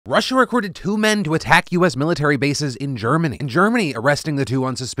Russia recruited 2 men to attack U.S. military bases in Germany. In Germany, arresting the 2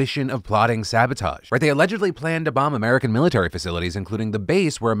 on suspicion of plotting sabotage. They allegedly planned to bomb American military facilities, including the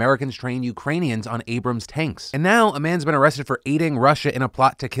base where Americans train Ukrainians on Abrams tanks. And now, a man's been arrested for aiding Russia in a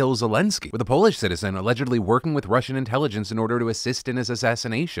plot to kill Zelensky, with a Polish citizen allegedly working with Russian intelligence in order to assist in his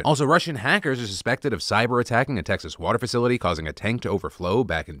assassination. Also, Russian hackers are suspected of cyber attacking a Texas water facility, causing a tank to overflow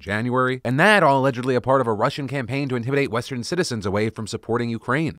back in January. And that all allegedly a part of a Russian campaign to intimidate Western citizens away from supporting Ukraine